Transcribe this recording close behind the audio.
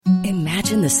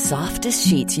Imagine the softest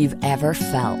sheets you've ever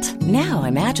felt. Now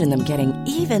imagine them getting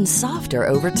even softer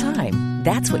over time.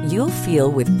 That's what you'll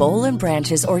feel with Boll and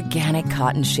Branch's organic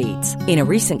cotton sheets. In a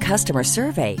recent customer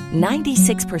survey,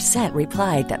 96%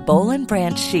 replied that Boll and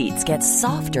Branch sheets get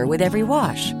softer with every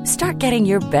wash. Start getting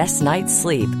your best night's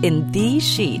sleep in these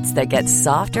sheets that get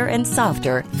softer and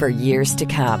softer for years to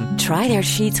come. Try their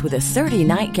sheets with a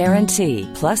 30-night guarantee.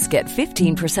 Plus, get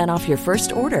 15% off your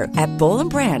first order at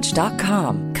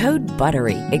bollandbranch.com. Code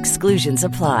BUTTERY. Exclusions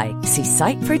apply. See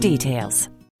site for details.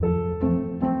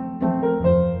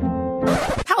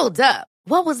 Hold up.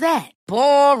 What was that?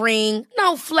 Boring.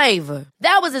 No flavor.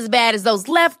 That was as bad as those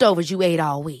leftovers you ate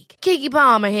all week. Keke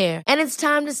Palmer here, and it's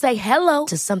time to say hello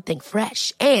to something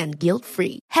fresh and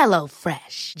guilt-free. Hello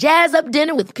Fresh. Jazz up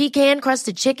dinner with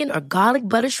pecan-crusted chicken or garlic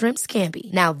butter shrimp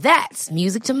scampi. Now that's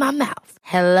music to my mouth.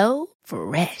 Hello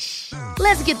Fresh.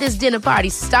 Let's get this dinner party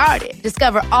started.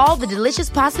 Discover all the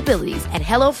delicious possibilities at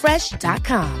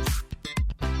hellofresh.com.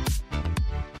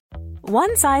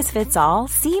 One size fits all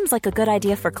seems like a good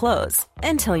idea for clothes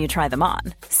until you try them on.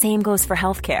 Same goes for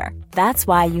healthcare. That's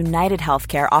why United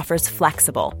Healthcare offers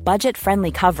flexible,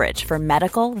 budget-friendly coverage for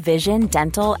medical, vision,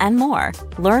 dental, and more.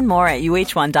 Learn more at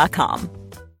uh1.com.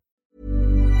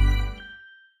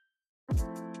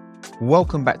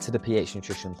 Welcome back to the PH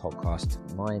Nutrition Podcast.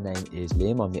 My name is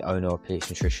Liam. I'm the owner of PH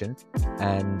Nutrition,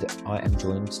 and I am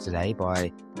joined today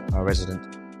by our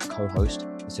resident co-host,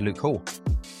 Mr. Luke Hall.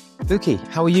 Lukey,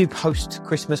 how are you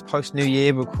post-Christmas, post-New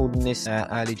Year, recording this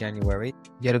early January?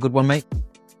 You had a good one, mate?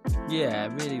 Yeah,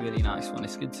 really, really nice one.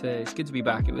 It's good to be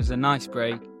back. It was a nice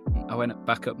break. I went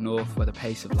back up north where the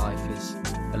pace of life is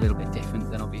a little bit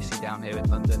different than obviously down here in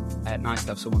London. Nice to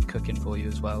have someone cooking for you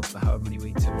as well for however many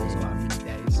weeks it was or how many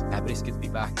days. But it's good to be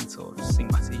back and sort of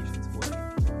sink my teeth into work.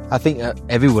 I think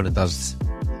everyone does.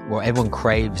 Well, everyone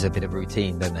craves a bit of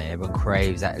routine, don't they? Everyone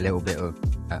craves that little bit of,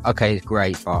 okay, it's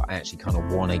great, but I actually kind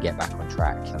of want to get back on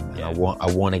track. And I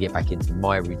want to get back into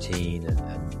my routine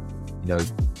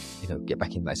and get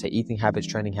back in, let's say, eating habits,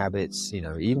 training habits,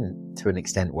 even to an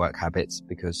extent work habits,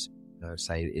 because,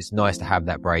 say it's nice to have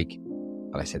that break.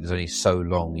 Like I said, there's only so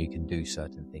long you can do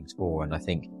certain things for. And I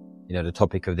think, the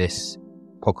topic of this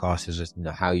podcast is just,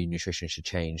 how your nutrition should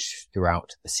change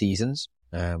throughout the seasons.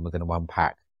 We're going to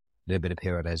unpack a little bit of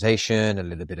periodization, a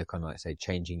little bit of kind of, like say,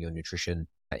 changing your nutrition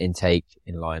intake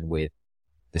in line with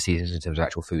the seasons in terms of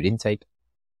actual food intake.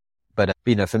 But,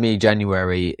 for me,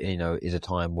 January, is a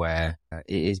time where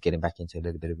it is getting back into a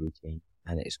little bit of routine,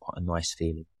 and it's quite a nice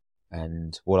feeling.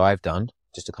 And what I've done,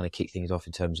 just to kind of kick things off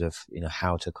in terms of,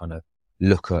 how to kind of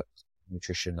look at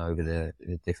nutrition over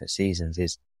the different seasons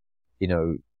is,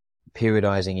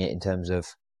 periodizing it in terms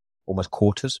of almost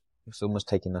quarters. It's almost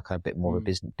taking like a bit more of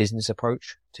a business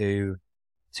approach to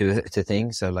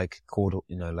things. So like quarter,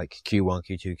 like Q1,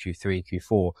 Q2, Q3,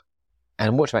 Q4.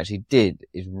 And what I actually did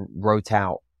is wrote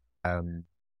out,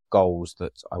 goals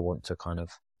that I want to kind of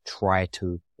try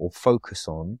to or focus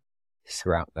on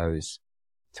throughout those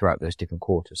different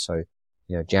quarters. So,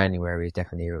 January is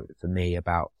definitely for me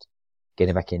about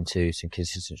getting back into some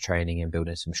consistent training and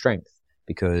building some strength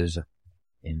because,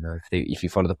 if you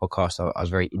follow the podcast, I was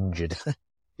very injured.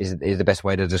 is the best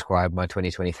way to describe my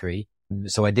 2023.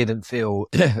 So I didn't feel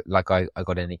like I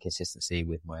got any consistency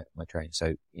with my training.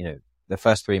 So, the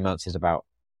first 3 months is about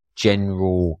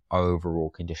general overall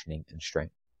conditioning and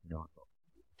strength. I'm not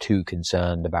too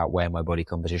concerned about where my body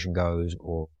composition goes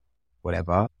or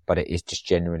whatever, but it is just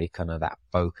generally kind of that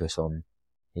focus on,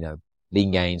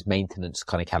 lean gains, maintenance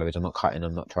kind of calories. I'm not cutting,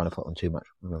 I'm not trying to put on too much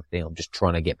thing. I'm just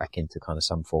trying to get back into kind of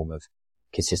some form of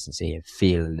consistency and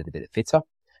feel a little bit fitter.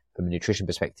 From a nutrition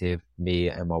perspective, me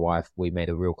and my wife, we made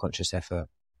a real conscious effort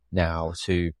now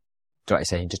to, like I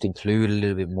say, just include a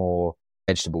little bit more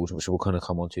vegetables, which we'll kind of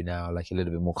come on to now, like a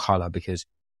little bit more color, because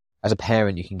as a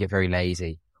parent, you can get very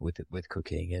lazy with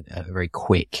cooking and very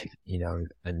quick,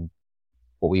 and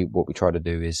what we try to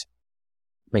do is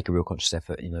make a real conscious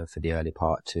effort, for the early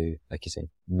part to, like you say,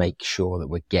 make sure that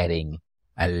we're getting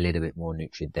a little bit more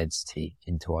nutrient density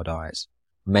into our diets,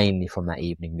 mainly from that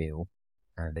evening meal.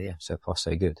 And so far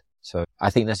so good. So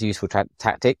I think that's a useful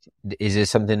tactic. Is there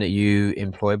something that you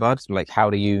employ, Bud? Like,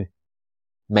 how do you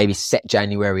maybe set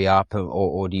January up,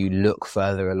 or do you look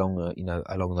further along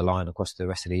the line across the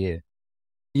rest of the year?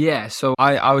 Yeah, so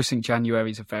I always think January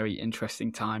is a very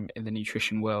interesting time in the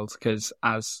nutrition world because,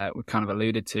 as we kind of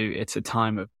alluded to, it's a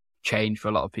time of change for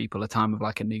a lot of people, a time of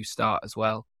like a new start as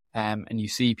well. And you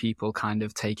see people kind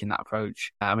of taking that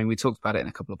approach. I mean, we talked about it in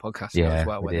a couple of podcasts ago as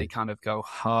well, where they kind of go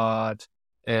hard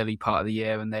early part of the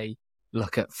year and they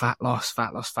look at fat loss,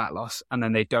 and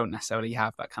then they don't necessarily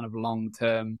have that kind of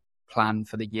long-term plan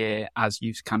for the year, as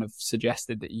you've kind of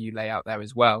suggested that you lay out there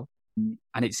as well.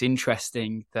 And it's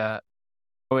interesting that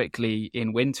historically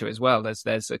in winter as well,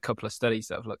 there's a couple of studies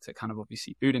that have looked at kind of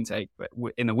obviously food intake, but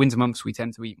in the winter months, we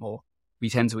tend to eat more. We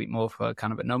tend to eat more for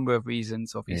kind of a number of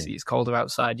reasons. Obviously, It's colder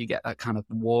outside. You get that kind of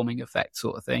warming effect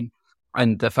sort of thing.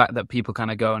 And the fact that people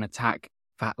kind of go and attack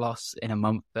fat loss in a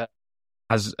month that,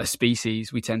 as a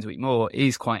species, we tend to eat more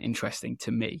is quite interesting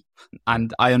to me.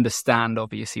 And I understand,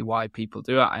 obviously, why people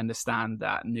do it. I understand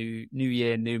that new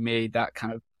year, new me, that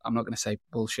kind of, I'm not going to say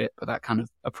bullshit, but that kind of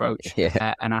approach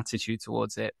and attitude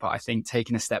towards it. But I think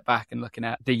taking a step back and looking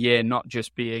at the year, not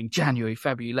just being January,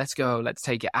 February, let's go, let's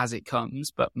take it as it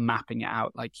comes, but mapping it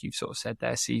out, like you've sort of said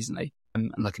there, seasonally,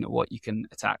 and looking at what you can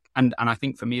attack. And I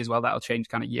think for me as well, that'll change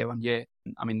kind of year on year.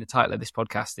 I mean, the title of this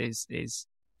podcast is,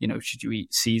 you know, should you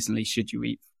eat seasonally? Should you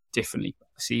eat differently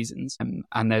for seasons?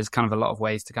 And there's kind of a lot of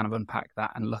ways to kind of unpack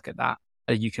that and look at that.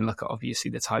 You can look at obviously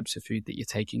the types of food that you're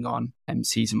taking on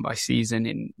season by season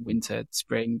in winter,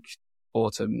 spring,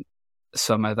 autumn,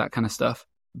 summer, that kind of stuff.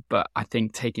 But I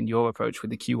think taking your approach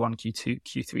with the Q1, Q2,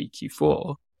 Q3,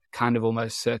 Q4 kind of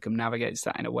almost circumnavigates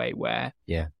that in a way where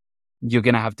you're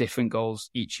going to have different goals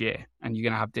each year, and you're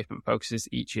going to have different focuses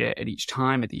each year at each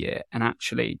time of the year. And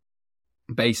actually,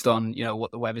 based on, you know, what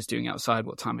the weather's doing outside,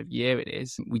 what time of year it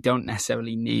is, we don't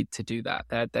necessarily need to do that.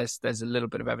 There's a little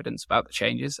bit of evidence about the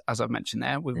changes, as I've mentioned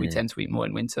there. We tend to eat more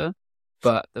in winter,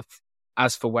 but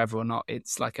as for whether or not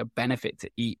it's like a benefit to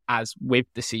eat as with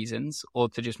the seasons or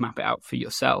to just map it out for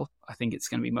yourself, I think it's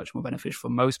going to be much more beneficial for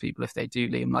most people if they do,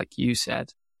 Liam, like you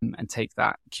said, and take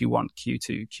that Q1,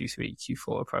 Q2, Q3,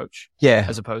 Q4 approach. Yeah.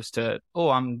 As opposed to,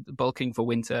 I'm bulking for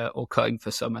winter or cutting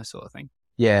for summer sort of thing.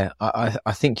 Yeah,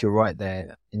 I think you're right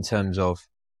there in terms of,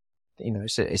 you know,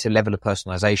 it's a level of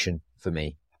personalization for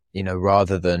me, you know,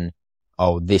 rather than,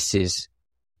 this is,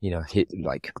 you know,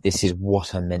 this is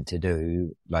what I'm meant to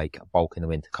do, like bulk in the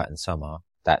winter, cut in summer.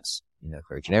 That's, you know,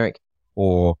 very generic.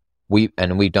 Or we've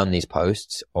done these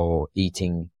posts, or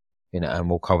eating, you know, and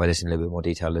we'll cover this in a little bit more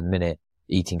detail in a minute,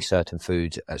 eating certain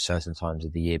foods at certain times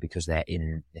of the year because they're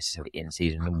necessarily in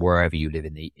season, and wherever you live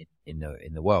in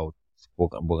the world. We're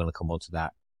going to come on to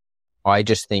that. I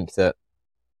just think that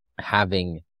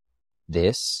having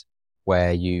this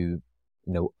where you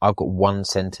know, I've got one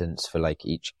sentence for like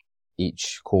each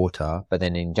quarter, but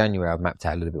then in January I've mapped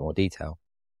out a little bit more detail,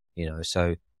 you know,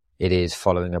 so it is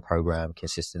following a program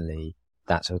consistently.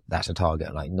 That's a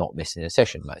target, like not missing a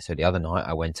session. Like, so the other night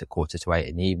I went at 7:45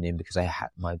 in the evening because I had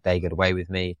my day got away with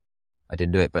me. I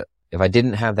didn't do it. But if I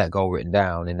didn't have that goal written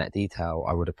down in that detail,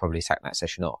 I would have probably sacked that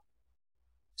session off.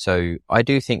 So I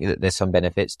do think that there's some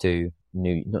benefits to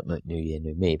not new year,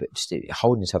 new me, but just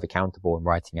holding yourself accountable and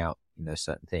writing out, you know,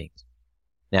 certain things.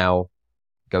 Now,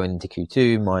 going into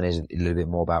Q2, mine is a little bit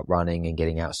more about running and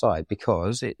getting outside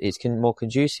because it's more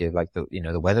conducive. Like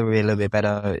the weather will be a little bit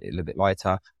better, a little bit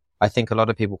lighter. I think a lot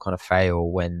of people kind of fail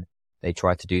when they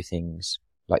try to do things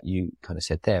like you kind of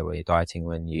said there, where you're dieting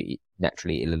when you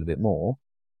naturally eat a little bit more.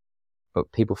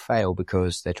 But people fail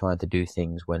because they're trying to do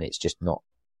things when it's just not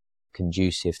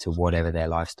conducive to whatever their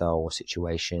lifestyle or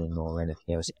situation or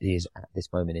anything else is at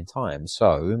this moment in time.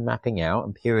 So mapping out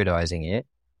and periodizing it,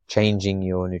 changing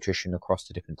your nutrition across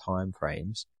the different time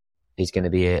frames is going to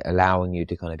be allowing you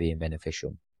to kind of be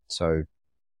beneficial. So, you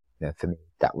know, for me,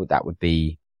 that would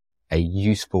be a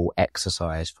useful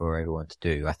exercise for everyone to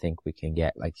do. I think we can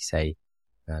get, like you say,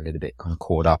 a little bit kind of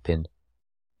caught up in,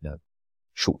 you know,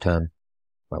 short term,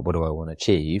 well, what do I want to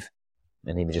achieve?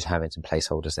 And even just having some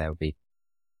placeholders there would be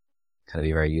kind of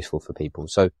be very useful for people.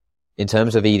 So in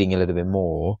terms of eating a little bit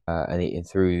more, and eating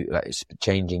through, like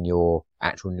changing your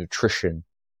actual nutrition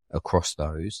across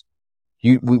those,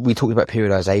 we talked about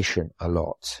periodization a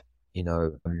lot, you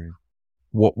know.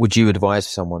 What would you advise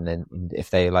someone then if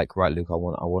they're like, right, Luke, I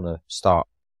want to start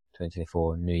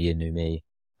 2024, new year, new me.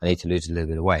 I need to lose a little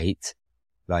bit of weight.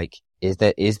 Like, is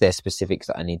there specifics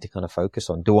that I need to kind of focus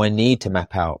on? Do I need to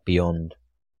map out beyond,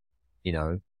 you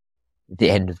know, the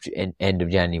end of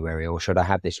January, or should I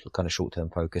have this kind of short-term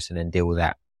focus and then deal with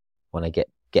that when I get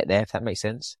there, if that makes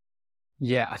sense?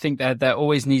 Yeah, I think there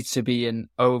always needs to be an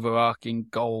overarching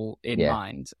goal in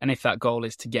mind. And if that goal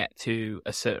is to get to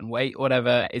a certain weight or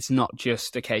whatever, it's not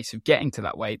just a case of getting to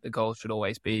that weight. The goal should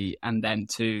always be, and then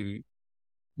to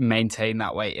maintain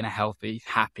that weight in a healthy,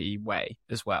 happy way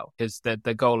as well. Because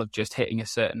the goal of just hitting a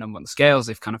certain number on the scales,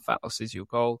 if kind of fat loss is your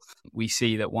goal, we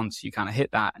see that once you kind of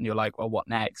hit that and you're like, well, what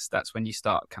next? That's when you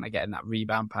start kind of getting that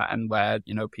rebound pattern where,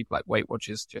 you know, people like Weight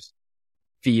Watchers just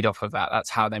feed off of that. That's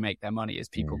how they make their money, is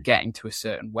people getting to a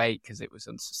certain weight because it was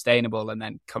unsustainable and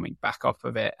then coming back off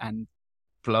of it and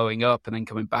blowing up and then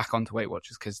coming back onto Weight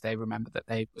Watchers because they remember that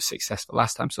they were successful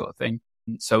last time, sort of thing.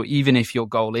 So even if your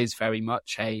goal is very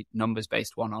much a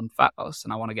numbers-based one on fat loss,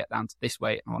 and I want to get down to this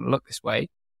weight, and I want to look this way,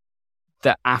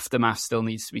 the aftermath still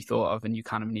needs to be thought of, and you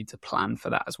kind of need to plan for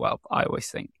that as well, I always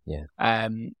think. Yeah.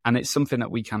 And it's something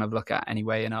that we kind of look at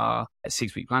anyway in our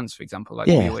 6-week plans, for example. Like,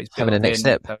 Yeah, we always having a build next in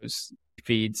step. those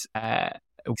feeds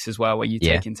weeks as well, where you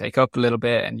Yeah. take intake up a little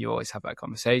bit, and you always have that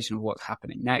conversation of what's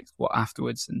happening next, what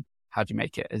afterwards, and how do you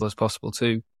make it as well as possible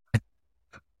too.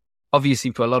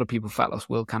 Obviously, for a lot of people, fat loss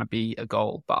will kind of be a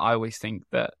goal, but I always think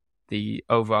that the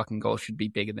overarching goal should be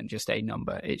bigger than just a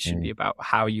number. It should be about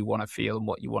how you want to feel and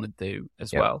what you want to do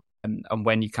as well. And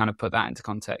when you kind of put that into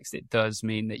context, it does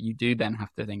mean that you do then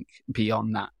have to think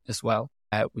beyond that as well,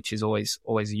 which is always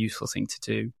a useful thing to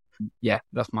do. Yeah,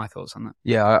 that's my thoughts on that.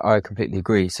 Yeah, I completely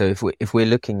agree. So if we're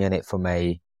looking at it from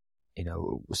a, you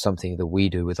know, something that we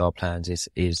do with our plans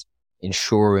is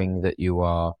ensuring that you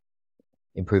are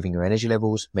improving your energy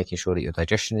levels, making sure that your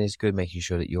digestion is good, making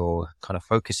sure that you're kind of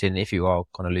focusing, if you are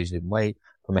kind of losing weight,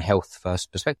 from a health first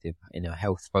perspective, in a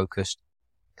health focused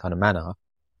kind of manner.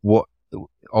 What,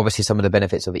 obviously some of the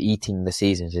benefits of eating the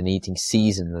seasons and eating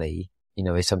seasonally, you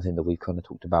know, is something that we've kind of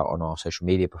talked about on our social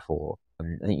media before.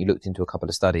 I think you looked into a couple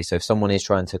of studies. So if someone is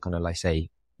trying to kind of, like, say,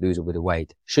 lose a bit of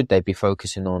weight, should they be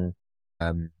focusing on,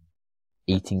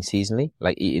 eating seasonally,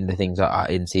 like eating the things that are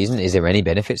in season? Is there any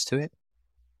benefits to it?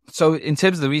 So in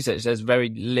terms of the research, there's very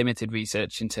limited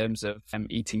research in terms of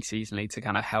eating seasonally to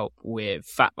kind of help with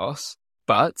fat loss,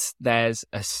 but there's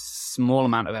a small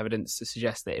amount of evidence to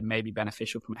suggest that it may be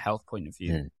beneficial from a health point of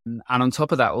view. And on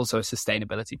top of that, also a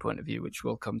sustainability point of view, which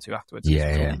we'll come to afterwards.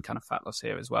 Kind of fat loss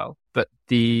here as well. But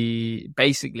they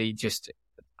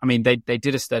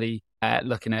did a study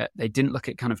they didn't look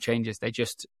at kind of changes. They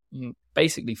just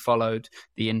basically followed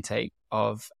the intake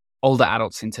of older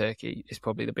adults in Turkey is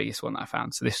probably the biggest one that I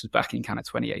found. So this was back in kind of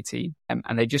 2018.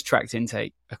 And they just tracked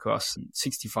intake across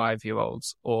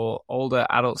 65-year-olds or older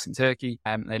adults in Turkey.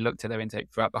 They looked at their intake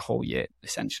throughout the whole year,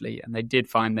 essentially. And they did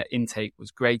find that intake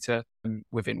was greater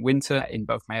within winter in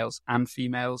both males and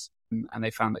females. And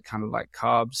they found that kind of like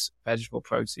carbs, vegetable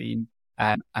protein,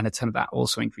 and a ton of that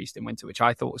also increased in winter, which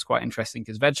I thought was quite interesting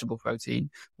because vegetable protein,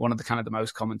 one of the kind of the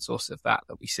most common sources of that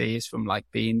we see is from like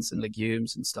beans and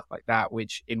legumes and stuff like that,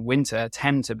 which in winter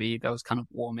tend to be those kind of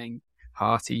warming,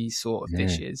 hearty sort of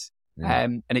dishes.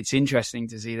 And it's interesting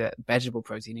to see that vegetable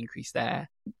protein increased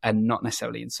there and not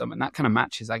necessarily in summer. And that kind of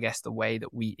matches, I guess, the way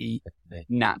that we eat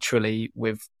naturally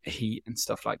with heat and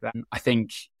stuff like that. And I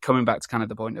think coming back to kind of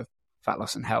the point of fat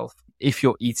loss and health, if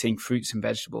you're eating fruits and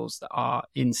vegetables that are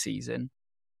in season,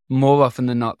 more often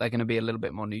than not, they're going to be a little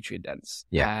bit more nutrient dense.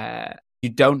 You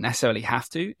don't necessarily have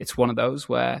to. It's one of those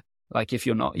where, like, if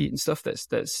you're not eating stuff that's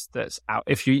out,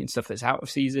 if you're eating stuff that's out of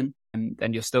season,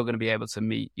 then you're still going to be able to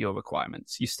meet your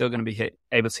requirements. You're still going to be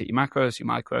able to eat your macros, your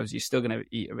micros. You're still going to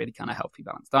eat a really kind of healthy,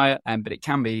 balanced diet. But it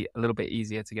can be a little bit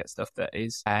easier to get stuff that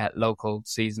is local,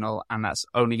 seasonal, and that's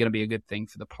only going to be a good thing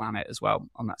for the planet as well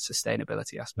on that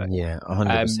sustainability aspect. Yeah,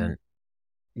 100%.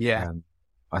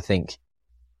 I think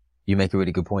you make a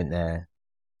really good point there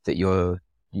that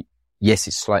yes,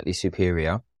 it's slightly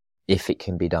superior if it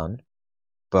can be done,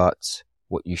 but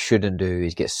what you shouldn't do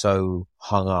is get so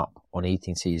hung up on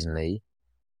eating seasonally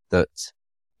that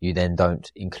you then don't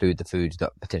include the foods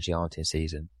that potentially aren't in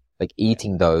season. Like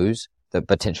eating those that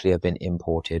potentially have been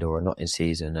imported or are not in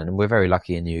season. And we're very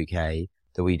lucky in the UK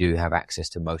that we do have access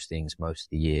to most things most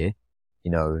of the year,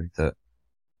 you know, that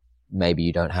maybe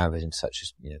you don't have in such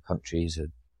as, you know, countries,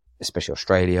 especially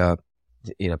Australia,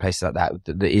 you know, places like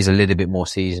that is a little bit more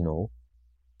seasonal.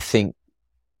 I think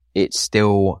it's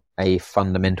still a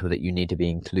fundamental that you need to be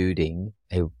including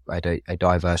a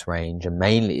diverse range, and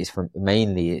mainly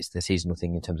it's the seasonal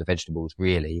thing in terms of vegetables,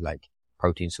 really, like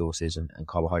protein sources and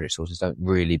carbohydrate sources don't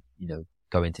really, you know,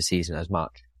 go into season as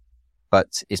much,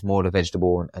 but it's more the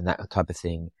vegetable and that type of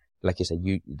thing. Like you said,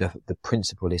 the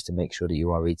principle is to make sure that you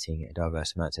are eating a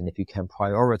diverse amount, and if you can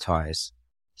prioritize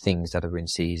things that are in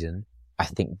season, I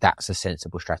think that's a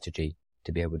sensible strategy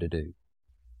to be able to do.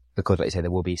 Because, like you say,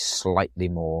 there will be slightly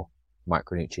more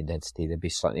micronutrient density. There'll be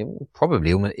slightly,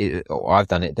 probably, or I've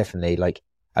done it definitely, like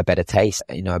a better taste,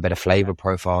 you know, a better flavor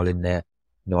profile in there.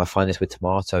 You know, I find this with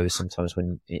tomatoes sometimes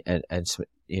when, and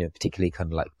you know, particularly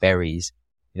kind of like berries,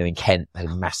 you know, in Kent, a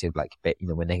massive, like, you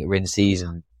know, when they're in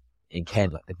season in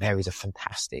Kent, like the berries are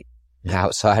fantastic.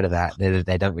 Outside of that,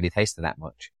 they don't really taste that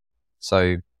much.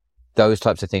 So those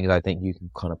types of things, I think you can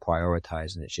kind of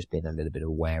prioritize, and it's just being a little bit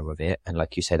aware of it. And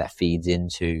like you say, that feeds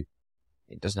into,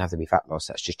 it doesn't have to be fat loss.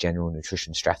 That's just general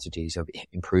nutrition strategies of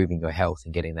improving your health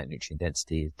and getting that nutrient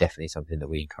density is definitely something that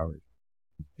we encourage.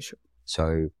 For sure.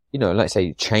 So, let's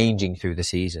say changing through the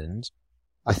seasons,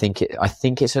 I think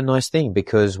it's a nice thing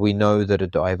because we know that a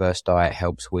diverse diet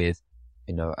helps with,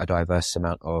 a diverse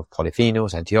amount of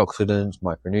polyphenols, antioxidants,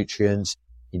 micronutrients.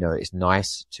 It's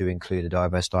nice to include a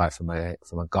diverse diet from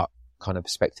a gut kind of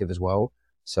perspective as well.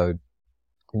 So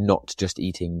not just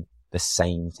eating the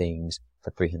same things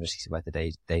for 365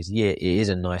 days a year. It is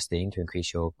a nice thing to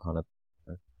increase your kind of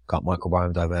gut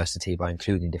microbiome diversity by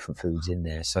including different foods in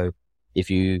there. So if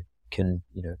you can,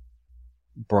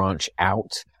 branch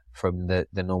out from the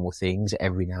normal things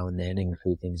every now and then,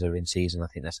 include things that are in season, I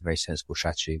think that's a very sensible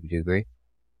strategy. Would you agree?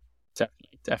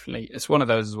 Definitely. It's one of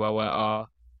those as well where our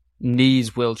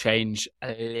needs will change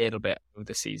a little bit over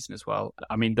the season as well.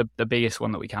 I mean, the biggest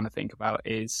one that we kind of think about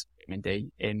is vitamin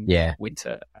D in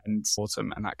winter and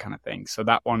autumn and that kind of thing. So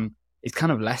that one is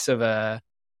kind of less of a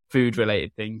food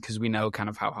related thing because we know kind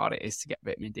of how hard it is to get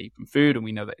vitamin D from food, and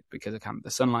we know that it's because of kind of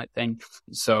the sunlight thing.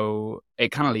 So it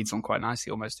kind of leads on quite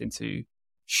nicely almost into,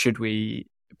 should we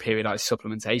periodize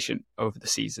supplementation over the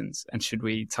seasons, and should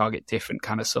we target different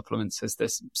kind of supplements as the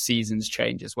seasons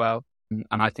change as well?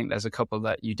 And I think there's a couple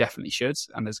that you definitely should,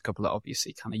 and there's a couple that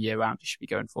obviously kind of year round you should be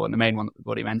going for. And the main one that we've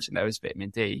already mentioned there is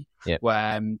vitamin D,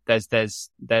 where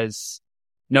there's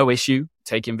no issue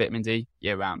taking vitamin D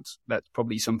year round. That's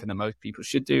probably something that most people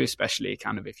should do, especially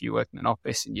kind of if you work in an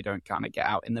office and you don't kind of get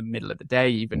out in the middle of the day,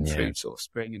 even through sort of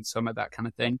spring and summer, that kind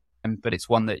of thing. But it's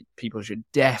one that people should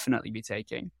definitely be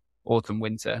taking autumn,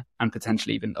 winter, and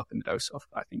potentially even up in the dose of,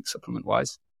 I think, supplement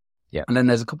wise. Yeah. And then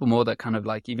there's a couple more that kind of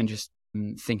like, even just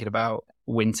thinking about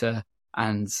winter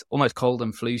and almost cold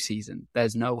and flu season,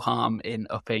 there's no harm in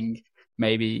upping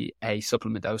maybe a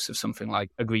supplement dose of something like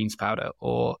a greens powder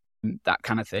or that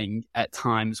kind of thing at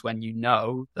times when you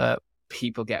know that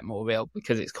people get more ill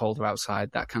because it's colder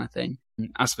outside, that kind of thing.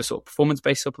 As for sort of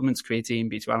performance-based supplements, creatine,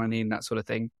 beta-alanine, that sort of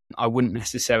thing, I wouldn't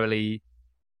necessarily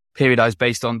periodize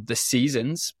based on the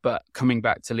seasons, but coming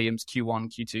back to Liam's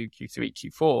Q1, Q2, Q3,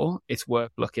 Q4, it's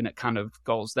worth looking at kind of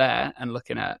goals there and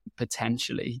looking at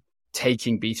potentially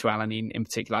taking beta-alanine in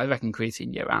particular. I reckon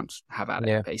creatine year round, have at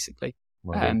it, basically.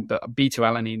 But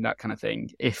beta-alanine, that kind of thing,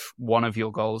 if one of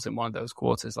your goals in one of those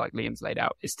quarters, like Liam's laid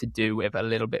out, is to do with a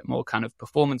little bit more kind of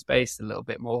performance-based, a little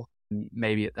bit more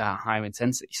maybe at the higher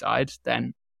intensity side,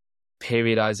 then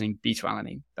periodizing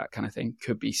beta-alanine, that kind of thing,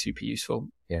 could be super useful.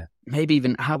 Yeah. Maybe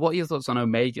even, what are your thoughts on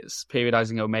omegas,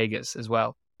 periodizing omegas as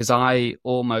well? Because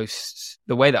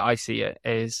the way that I see it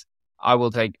is I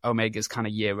will take omegas kind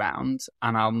of year round,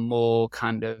 and I'll more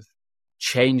kind of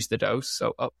change the dose,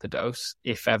 so up the dose,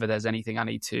 if ever there's anything I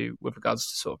need to with regards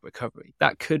to sort of recovery.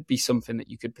 That could be something that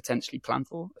you could potentially plan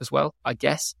for as well, I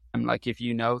guess. And like if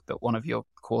you know that one of your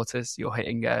quarters, you're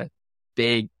hitting a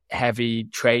big, heavy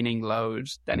training load,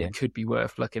 then it could be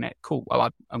worth looking at, cool, well,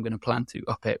 I'm going to plan to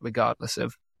up it regardless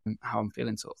of how I'm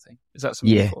feeling, sort of thing. Is that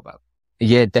something you thought about?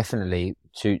 Yeah, definitely.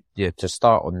 To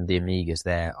start on the omegas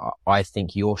there, I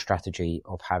think your strategy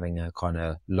of having a kind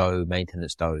of low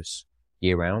maintenance dose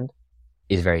year round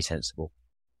is very sensible.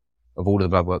 Of all the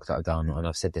blood work that I've done, and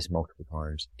I've said this multiple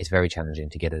times, it's very challenging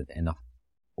to get enough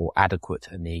or adequate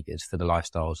omegas for the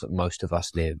lifestyles that most of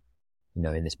us live,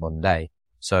 in this modern day.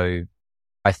 So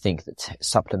I think that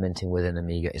supplementing with an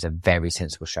omega is a very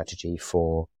sensible strategy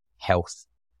for health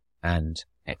and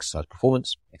exercise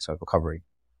performance, exercise recovery.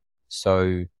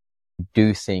 So I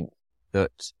do think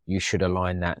that you should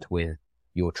align that with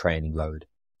your training load.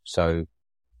 So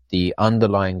the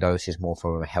underlying dose is more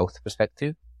from a health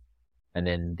perspective, and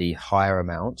then the higher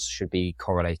amounts should be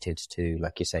correlated to,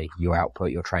 like you say, your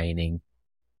output, your training,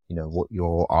 what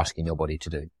you're asking your body to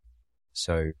do.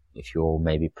 So if you're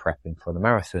maybe prepping for the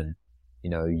marathon,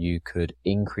 you could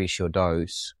increase your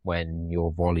dose when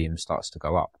your volume starts to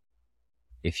go up.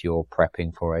 If you're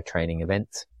prepping for a training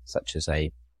event, such as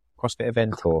a CrossFit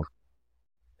event or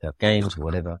games or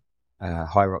whatever,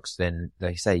 Hyrox, then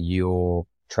they say your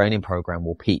training program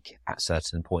will peak at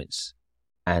certain points.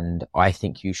 And I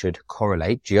think you should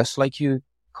correlate, just like you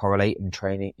correlate in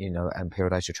training, and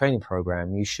periodize your training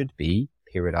program, you should be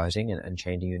periodizing and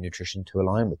changing your nutrition to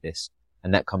align with this.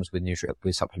 And that comes with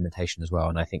supplementation as well.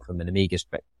 And I think from an omega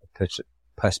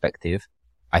perspective,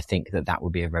 I think that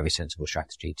would be a very sensible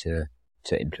strategy to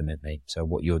implement, mate. So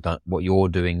what you're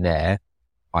doing there,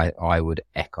 I would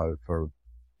echo for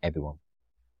everyone.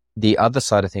 The other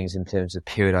side of things in terms of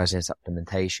periodizing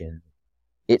supplementation,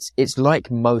 it's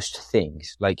like most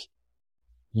things. Like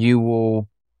you will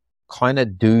kind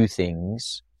of do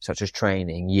things such as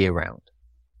training year round.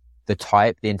 The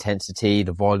type, the intensity,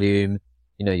 the volume,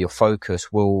 your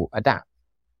focus will adapt.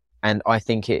 And I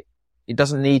think it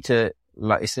doesn't need to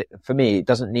like for me, it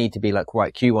doesn't need to be like,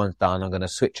 right, Q1's done, I'm going to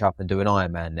switch up and do an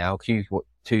Ironman now.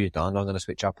 Q2's done, I'm going to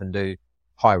switch up and do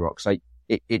High Rocks. Like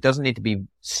it doesn't need to be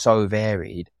so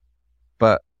varied,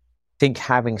 but I think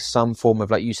having some form of,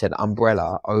 like you said,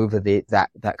 umbrella over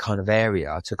that kind of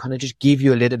area to kind of just give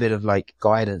you a little bit of like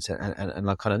guidance and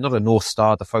like kind of not a North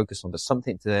Star to focus on, but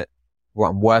something to, well,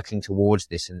 I'm working towards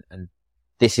this and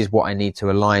this is what I need to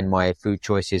align my food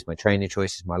choices, my training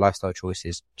choices, my lifestyle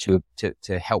choices to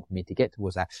help me to get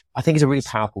towards that. I think it's a really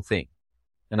powerful thing.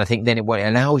 And I think then what it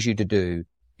allows you to do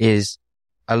is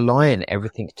align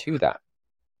everything to that.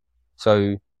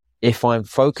 So if I'm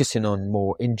focusing on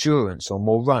more endurance or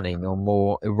more running or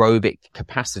more aerobic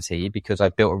capacity because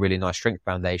I've built a really nice strength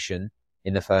foundation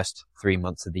in the first 3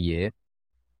 months of the year,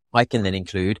 I can then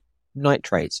include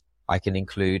nitrates. I can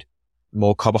include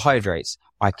more carbohydrates.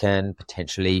 I can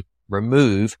potentially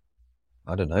remove,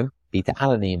 I don't know, beta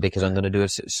alanine because I'm going to do a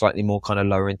slightly more kind of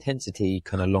lower intensity,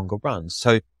 kind of longer runs.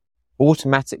 So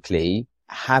automatically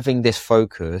having this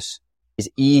focus is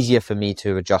easier for me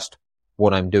to adjust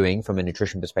what I'm doing from a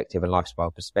nutrition perspective and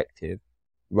lifestyle perspective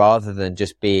rather than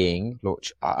just being,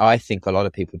 which I think a lot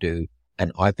of people do,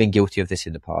 and I've been guilty of this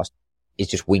in the past, is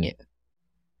just wing it.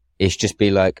 It's just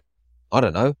be like, I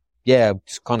don't know. Yeah,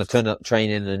 just kind of turn up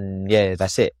training and yeah,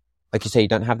 that's it. Like you say, you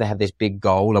don't have to have this big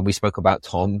goal. And we spoke about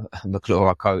Tom McClure,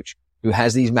 our coach, who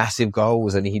has these massive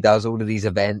goals and he does all of these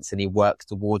events and he works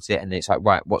towards it. And it's like,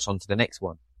 right, what's on to the next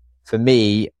one? For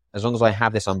me, as long as I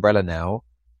have this umbrella now,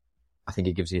 I think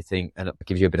it gives you a thing and it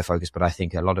gives you a bit of focus, but I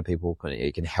think a lot of people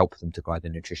it can help them to guide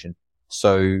their nutrition.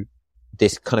 So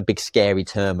this kind of big scary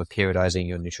term of periodizing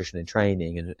your nutrition and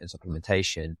training and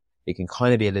supplementation, it can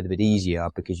kind of be a little bit easier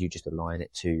because you just align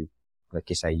it to, like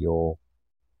you say, your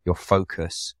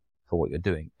focus for what you're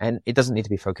doing. And it doesn't need to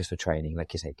be focused for training.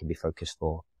 Like you say, it can be focused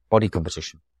for body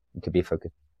composition. It could be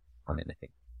focused on anything.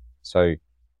 So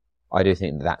I do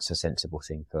think that's a sensible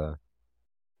thing for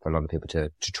a lot of people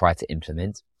to try to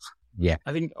implement. Yeah.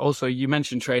 I think also you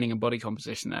mentioned training and body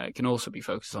composition there. It can also be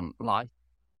focused on life.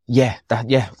 Yeah, and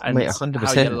mate, 100%.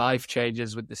 How your life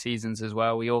changes with the seasons as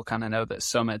well. We all kind of know that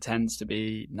summer tends to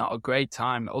be not a great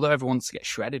time. Although everyone wants to get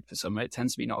shredded for summer, it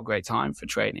tends to be not a great time for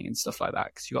training and stuff like that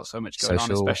because you've got so much going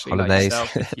on, especially holidays.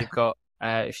 Like yourself.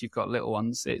 If you've got little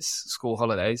ones, it's school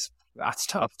holidays. That's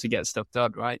tough to get stuff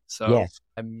done, right? So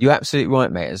yeah, you're absolutely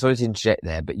right, mate. Sorry to interject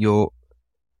there, but you're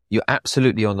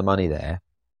absolutely on the money there.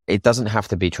 It doesn't have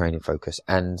to be training focused,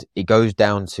 and it goes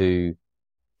down to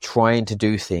trying to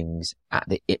do things at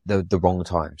the wrong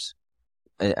times.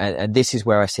 And this is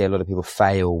where I see a lot of people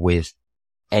fail with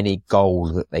any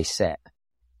goal that they set.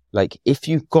 Like if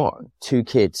you've got 2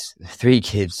 kids, 3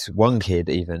 kids, 1 kid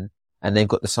even, and they've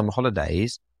got the summer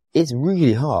holidays, it's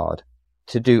really hard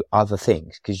to do other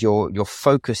things because your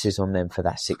focus is on them for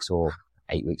that 6 or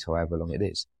 8 weeks or however long it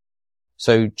is.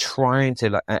 So trying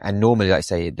to and normally, like I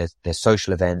say, there's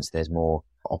social events, there's more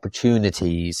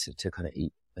opportunities to kind of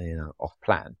eat, off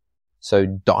plan. So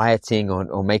dieting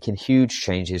or making huge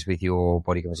changes with your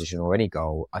body composition or any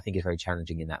goal, I think is very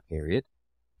challenging in that period.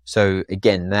 So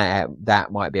again,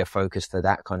 that might be a focus for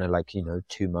that kind of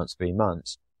 2 months, 3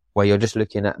 months where you're just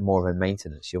looking at more of a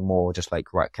maintenance. You're more just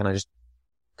like, right, can I just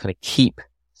kind of keep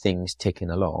things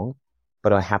ticking along,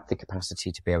 but I have the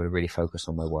capacity to be able to really focus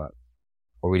on my work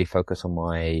or really focus on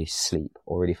my sleep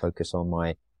or really focus on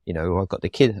my, I've got the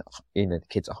kids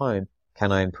at home.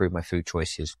 Can I improve my food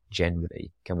choices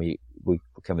generally? Can we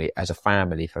as a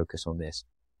family focus on this?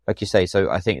 Like you say, so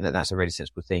I think that's a really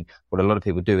sensible thing. What a lot of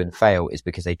people do and fail is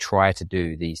because they try to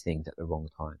do these things at the wrong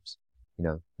times.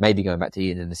 Maybe going back to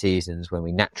eating in the seasons when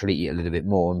we naturally eat a little bit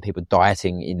more and people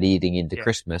dieting in leading into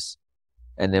Christmas.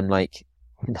 And then like,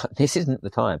 this isn't the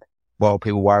time. While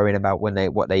people worrying about what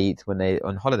they eat when they're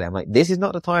on holiday. I'm like, this is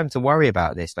not the time to worry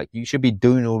about this. Like you should be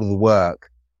doing all of the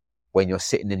work when you're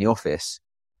sitting in the office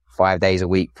 5 days a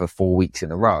week for 4 weeks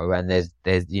in a row. And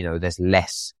there's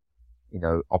less,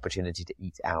 opportunity to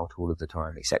eat out all of the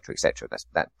time, et cetera, et cetera. That's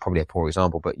probably a poor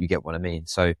example, but you get what I mean.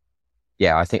 So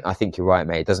yeah, I think you're right,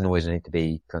 mate. It doesn't always need to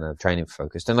be kind of training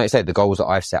focused. And like I said, the goals that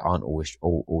I've set aren't always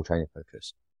all training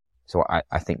focused. So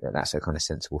I think that's a kind of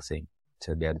sensible thing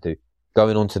to be able to do.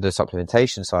 Going on to the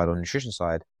supplementation side or nutrition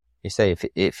side, you say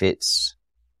if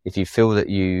you feel that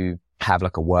you have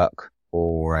like a work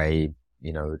or a,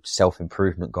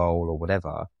 self-improvement goal or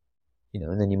whatever,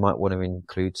 and then you might want to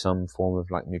include some form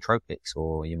of like nootropics,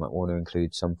 or you might want to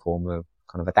include some form of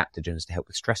kind of adaptogens to help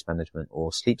with stress management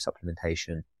or sleep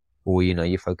supplementation, or,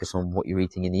 you focus on what you're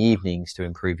eating in the evenings to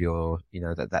improve your,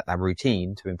 that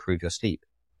routine to improve your sleep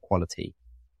quality.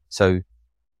 So,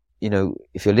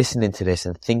 if you're listening to this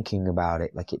and thinking about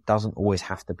it, like it doesn't always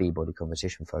have to be body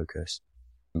composition focused.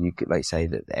 you could like say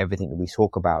that everything that we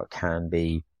talk about can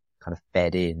be kind of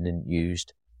fed in and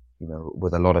used, you know,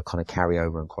 with a lot of kind of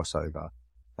carryover and crossover.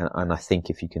 And I think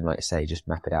if you can, like say, just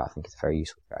map it out, I think it's a very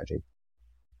useful strategy.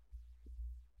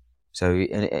 So,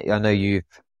 and I know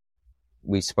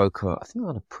we spoke, I think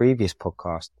on a previous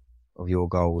podcast of your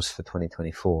goals for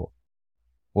 2024.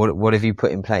 What have you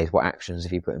put in place? What actions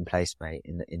have you put in place, mate,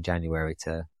 in January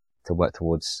to work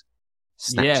towards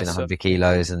snatching 100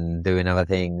 kilos and doing other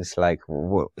things? Like,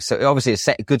 so obviously it's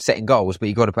good setting goals, but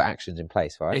you got to put actions in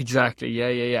place, right? Exactly.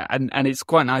 Yeah. And it's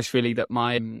quite nice really that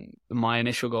my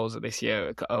initial goals of this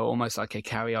year are almost like a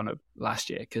carry on of last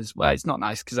year. Cause well, it's not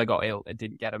nice because I got ill. I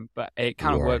didn't get them, but it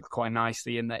kind of worked quite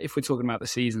nicely in that if we're talking about the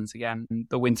seasons again,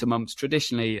 the winter months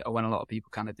traditionally are when a lot of people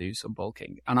kind of do some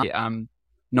bulking, and I am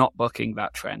not bucking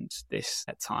that trend this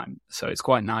time. So it's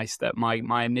quite nice that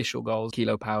my initial goals,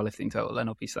 kilo powerlifting total, then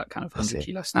obviously that kind of 100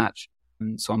 kilo snatch.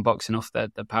 So I'm boxing off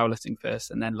the powerlifting first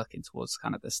and then looking towards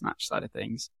kind of the snatch side of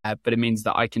things. But it means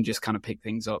that I can just kind of pick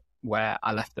things up where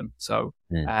I left them. So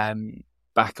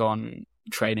back on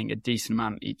training a decent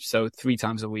amount each. So 3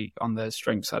 times a week on the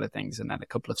strength side of things, and then a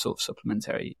couple of sort of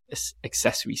supplementary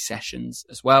accessory sessions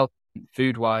as well.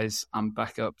 Food wise, I'm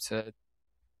back up to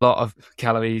a lot of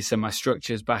calories and my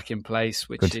structure's back in place,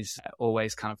 which is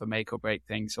always kind of a make or break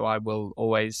thing. So I will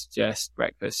always just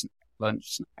breakfast,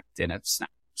 lunch, snack, dinner,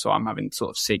 snack. So I'm having sort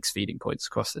of 6 feeding points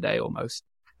across the day almost.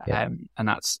 And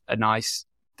that's a nice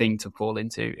thing to fall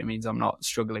into. It means I'm not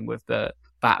struggling with the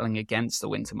battling against the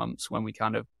winter months when we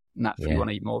kind of naturally want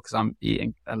to eat more because I'm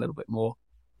eating a little bit more.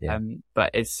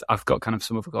 But I've got kind of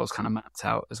some other goals kind of mapped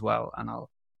out as well. And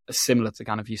similar to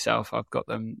kind of yourself, I've got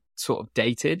them sort of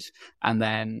dated, and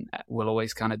then we'll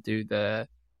always kind of do the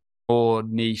more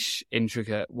niche,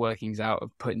 intricate workings out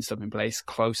of putting stuff in place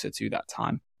closer to that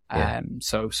time.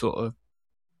 So sort of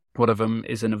one of them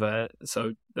is another.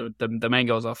 So the main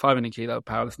goals are 500 kilo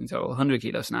powerlifting total, 100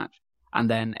 kilo snatch, and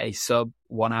then a sub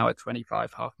 1 hour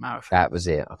 25 half marathon. That was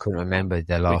it. I couldn't remember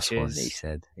the last one that he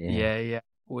said. Yeah.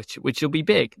 Which will be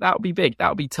big. That'll be big.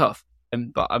 That'll be tough.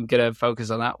 But I'm going to focus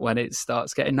on that when it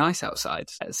starts getting nice outside.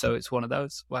 So it's one of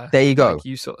those where, there you go. Like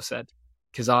you sort of said,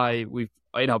 because we've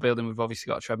in our building, we've obviously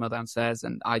got a treadmill downstairs,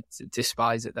 and I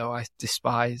despise it though. I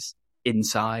despise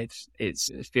inside. It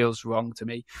feels wrong to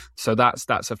me. So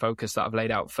that's a focus that I've laid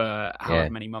out for however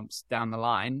many months down the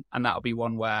line. And that'll be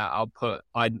one where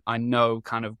I know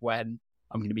kind of when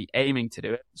I'm going to be aiming to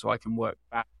do it, so I can work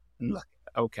back and look,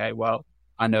 okay, well,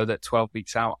 I know that 12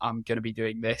 weeks out, I'm going to be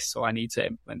doing this, so I need to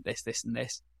implement this, this, and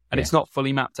this. And it's not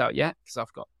fully mapped out yet because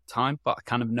I've got time, but I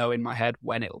kind of know in my head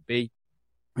when it'll be,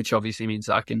 which obviously means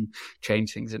that I can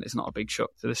change things and it's not a big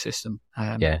shock to the system.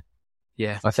 I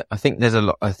think there's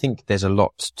a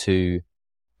lot to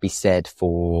be said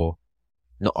for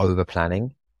not over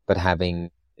planning, but having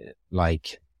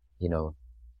like, you know,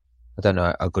 I don't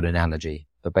know a good analogy,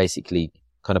 but basically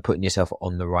kind of putting yourself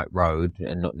on the right road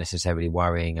and not necessarily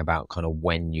worrying about kind of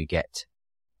when you get,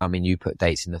 I mean, you put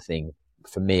dates in the thing.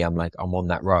 For me, I'm like, I'm on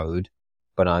that road,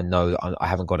 but I know I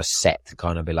haven't got a set to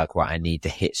kind of be like, right, I need to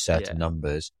hit certain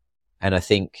numbers. And I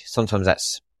think sometimes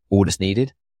that's all that's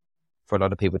needed for a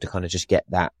lot of people to kind of just get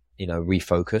that, you know,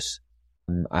 refocus.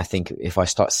 I think if I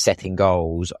start setting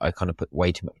goals, I kind of put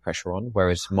way too much pressure on,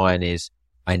 whereas mine is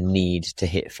I need to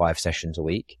hit 5 sessions a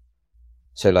week.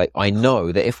 So like, I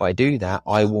know that if I do that,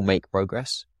 I will make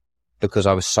progress because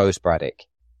I was so sporadic,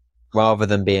 rather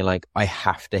than being like, I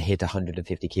have to hit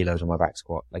 150 kilos on my back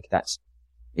squat. Like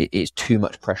it's too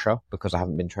much pressure because I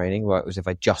haven't been training. Whereas if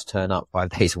I just turn up 5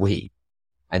 days a week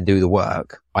and do the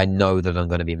work, I know that I'm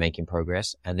going to be making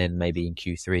progress. And then maybe in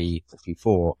Q3 or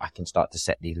Q4, I can start to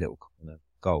set these little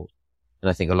goals. And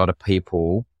I think a lot of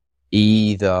people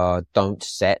either don't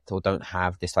set or don't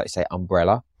have this, like say,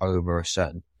 umbrella over a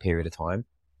certain period of time,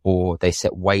 or they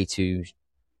set way too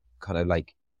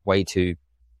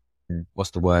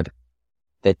what's the word?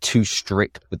 They're too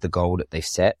strict with the goal that they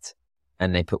set,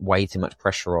 and they put way too much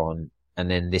pressure on.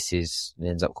 And then it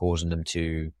ends up causing them to,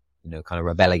 you know, kind of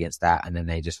rebel against that. And then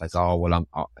they just like, oh, well, I'm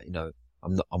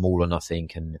all or nothing.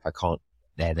 And if I can't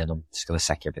there, then I'm just going to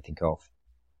sack everything off.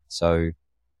 So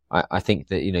I think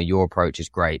that, you know, your approach is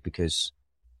great because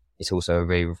it's also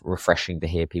very refreshing to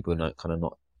hear people not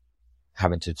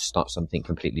having to start something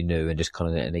completely new and just kind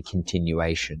of in a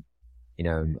continuation, you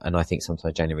know. And I think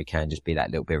sometimes January can just be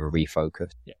that little bit of a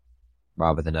refocus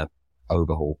rather than a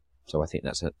overhaul. So I think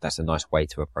that's a nice way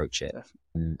to approach it.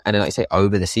 And then, like I say,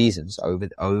 over the seasons, over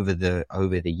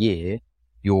the year,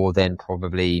 you're then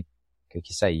probably, like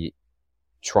you say,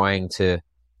 trying to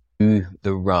do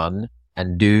the run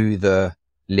and do the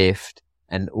lift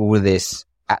and all of this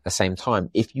at the same time,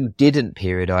 if you didn't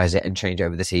periodize it and change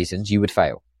over the seasons, you would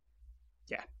fail.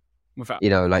 Yeah. Without... You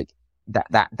know, like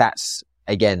that's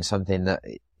again, something that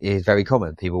is very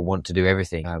common. People want to do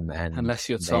everything. And unless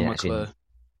you're Tom McClure.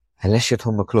 Unless you're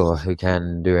Tom McClure, who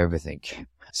can do everything.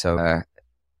 So,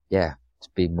 yeah, to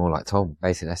be more like Tom.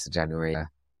 Basically, that's the January,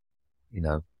 you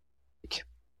know,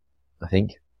 I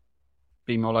think.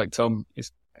 Be more like Tom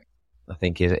is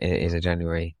a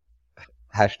January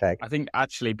hashtag. I think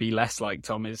actually be less like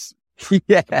Tom is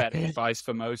yeah. better advice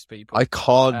for most people. I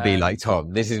can't be like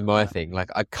Tom. This is my thing.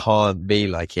 Like, I can't be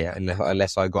like it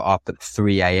unless I got up at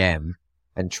 3 a.m.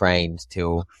 and trained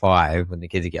till 5 when the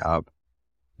kids get up.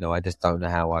 No, I just don't know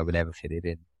how I would ever fit it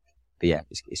in. But yeah,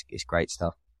 it's great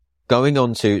stuff. Going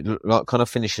on to kind of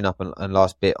finishing up and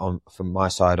last bit on from my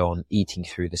side on eating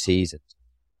through the seasons.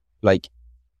 Like,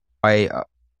 I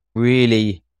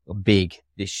really big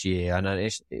this year, and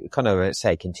it's kind of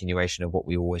a continuation of what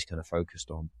we always kind of focused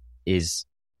on, is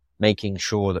making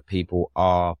sure that people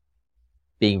are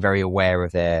being very aware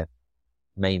of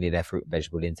mainly their fruit and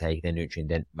vegetable intake, their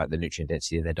the nutrient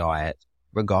density of their diet,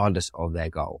 regardless of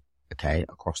their goal. Okay,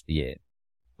 across the year.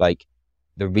 Like,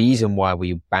 the reason why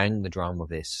we bang the drum of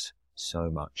this so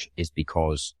much is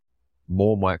because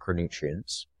more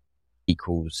micronutrients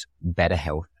equals better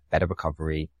health, better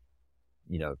recovery,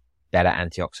 you know, better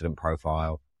antioxidant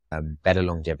profile, better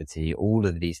longevity, all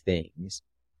of these things.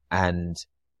 And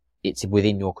it's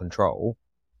within your control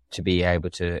to be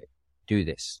able to do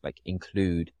this, like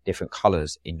include different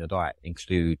colors in your diet,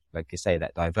 include, like I say,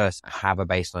 that diverse, have a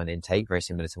baseline intake, very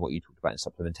similar to what you talked about in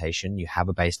supplementation. You have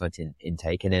a baseline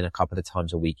intake, and then a couple of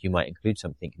times a week, you might include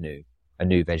something new, a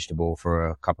new vegetable for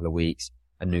a couple of weeks,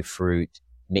 a new fruit,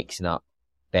 mixing up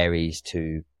berries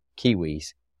to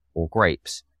kiwis or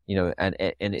grapes, you know, and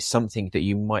it's something that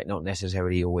you might not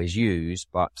necessarily always use,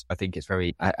 but I think it's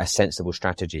very a sensible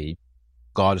strategy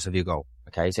regardless of your goal.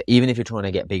 Okay. So even if you're trying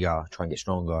to get bigger, try and get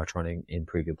stronger, trying to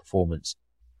improve your performance,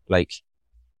 like,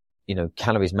 you know,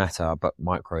 calories matter, but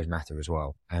micros matter as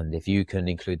well. And if you can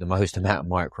include the most amount of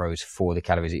micros for the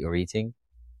calories that you're eating,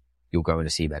 you're going to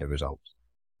see better results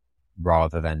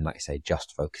rather than, like I say,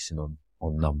 just focusing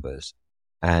on numbers.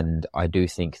 And I do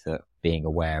think that being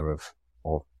aware of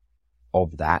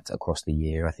that across the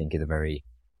year, I think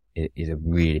is a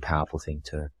really powerful thing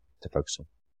to focus on.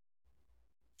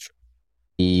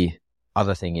 The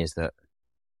other thing is that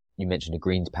you mentioned a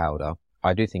greens powder.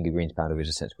 I do think a greens powder is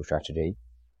a sensible strategy.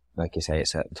 Like you say, at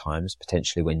certain times,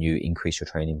 potentially when you increase your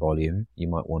training volume, you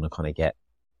might want to kind of get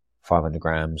 500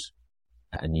 grams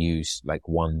and use like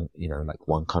one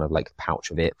kind of like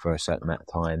pouch of it for a certain amount of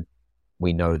time.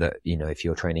 We know that, you know, if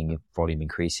your training volume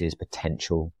increases,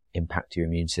 potential impact to your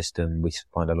immune system. We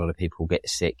find a lot of people get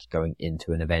sick going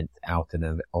into an event, out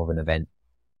of an event.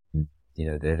 You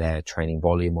know, their training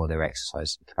volume or their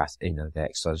exercise capacity, you know, their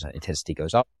exercise intensity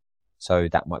goes up. So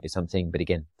that might be something. But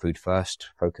again, food first,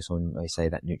 focus on, I say,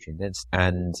 that nutrient density.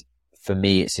 And for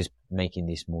me, it's just making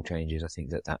these small changes. I think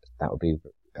that would be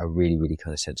a really, really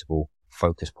kind of sensible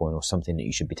focus point, or something that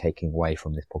you should be taking away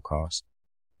from this podcast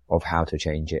of how to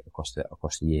change it across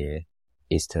the year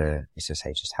is to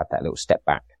say, just have that little step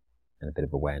back and a bit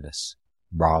of awareness,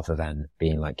 rather than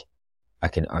being like, I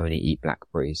can only eat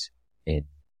blackberries in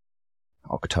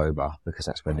October because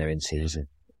that's when they're in season.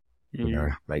 You know,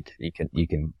 like you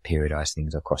can periodize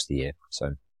things across the year.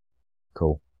 So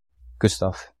cool. Good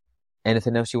stuff.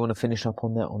 Anything else you want to finish up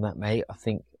on that, mate? I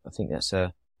think that's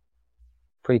a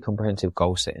pretty comprehensive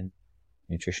goal setting,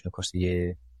 nutrition across the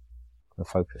year, the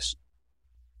focus.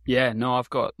 Yeah, no, I've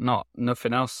got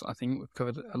nothing else. I think we've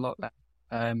covered a lot there.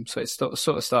 So it sort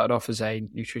of started off as a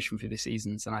nutrition for the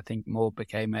seasons, and I think more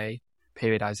became a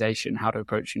periodization, how to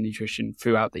approach your nutrition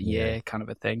throughout the year kind of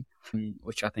a thing,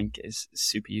 which I think is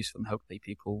super useful, and hopefully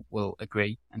people will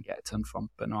agree and get a ton from.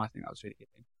 But no, I think that was really good.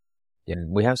 Yeah,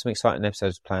 we have some exciting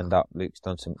episodes planned up. Luke's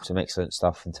done some excellent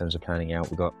stuff in terms of planning out.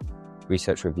 We've got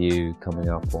research review coming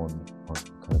up on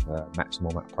kind of a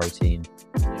maximal mac protein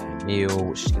meal,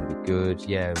 which is going to be good.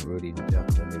 Yeah, really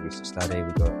new research study.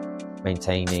 We've got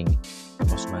maintaining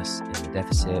muscle mass in the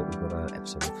deficit. We've got an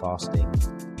episode of fasting.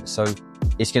 So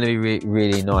it's going to be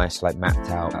really nice, like mapped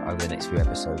out over the next few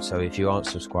episodes. So if you aren't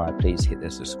subscribed, please hit the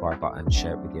subscribe button,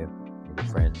 share it with your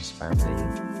friends, family,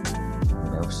 and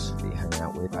anyone else that you're hanging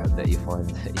out with that you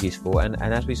find useful. And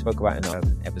as we spoke about in our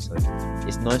episode,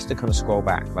 it's nice to kind of scroll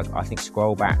back. Like, I think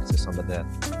scroll back to some of the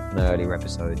earlier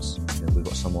episodes. You know, we've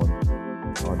got someone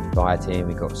on dieting,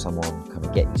 we've got someone kind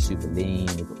of getting super lean,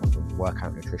 we've got one on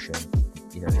workout nutrition.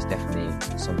 You know, it's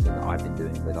definitely something that I've been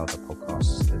doing with other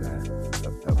podcasts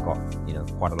that have got, you know,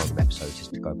 quite a lot of episodes,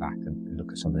 just to go back and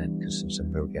look at some of them, because there's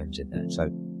some real gems in there. So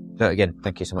So again,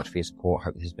 thank you so much for your support.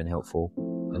 Hope this has been helpful.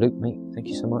 Luke, mate, thank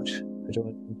you so much for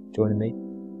joining me.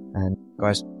 And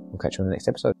guys, we'll catch you on the next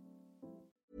episode.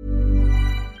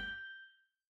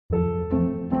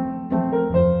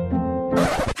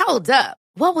 Hold up.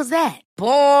 What was that?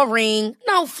 Boring.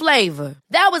 No flavor.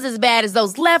 That was as bad as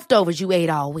those leftovers you ate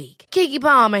all week. Keke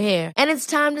Palmer here. And it's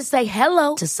time to say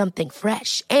hello to something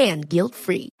fresh and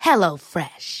guilt-free. Hello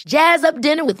Fresh. Jazz up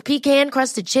dinner with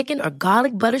pecan-crusted chicken or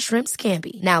garlic butter shrimp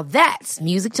scampi. Now that's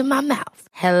music to my mouth.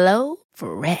 Hello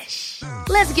Fresh.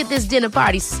 Let's get this dinner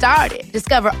party started.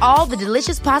 Discover all the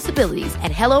delicious possibilities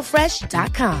at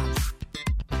HelloFresh.com.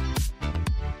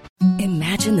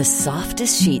 Imagine the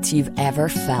softest sheets you've ever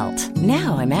felt.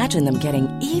 Now imagine them getting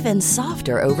even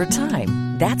softer over time.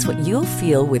 That's what you'll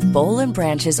feel with Boll &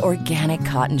 Branch's organic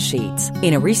cotton sheets.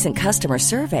 In a recent customer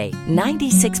survey,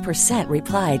 96%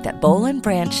 replied that Boll &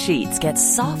 Branch sheets get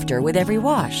softer with every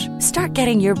wash. Start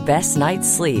getting your best night's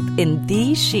sleep in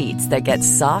these sheets that get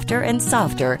softer and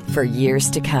softer for years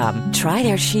to come. Try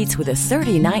their sheets with a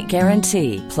 30-night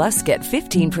guarantee. Plus, get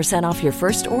 15% off your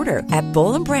first order at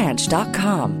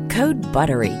bollandbranch.com. Code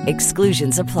BUTTERY.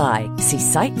 Exclusions apply. See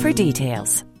site for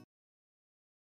details.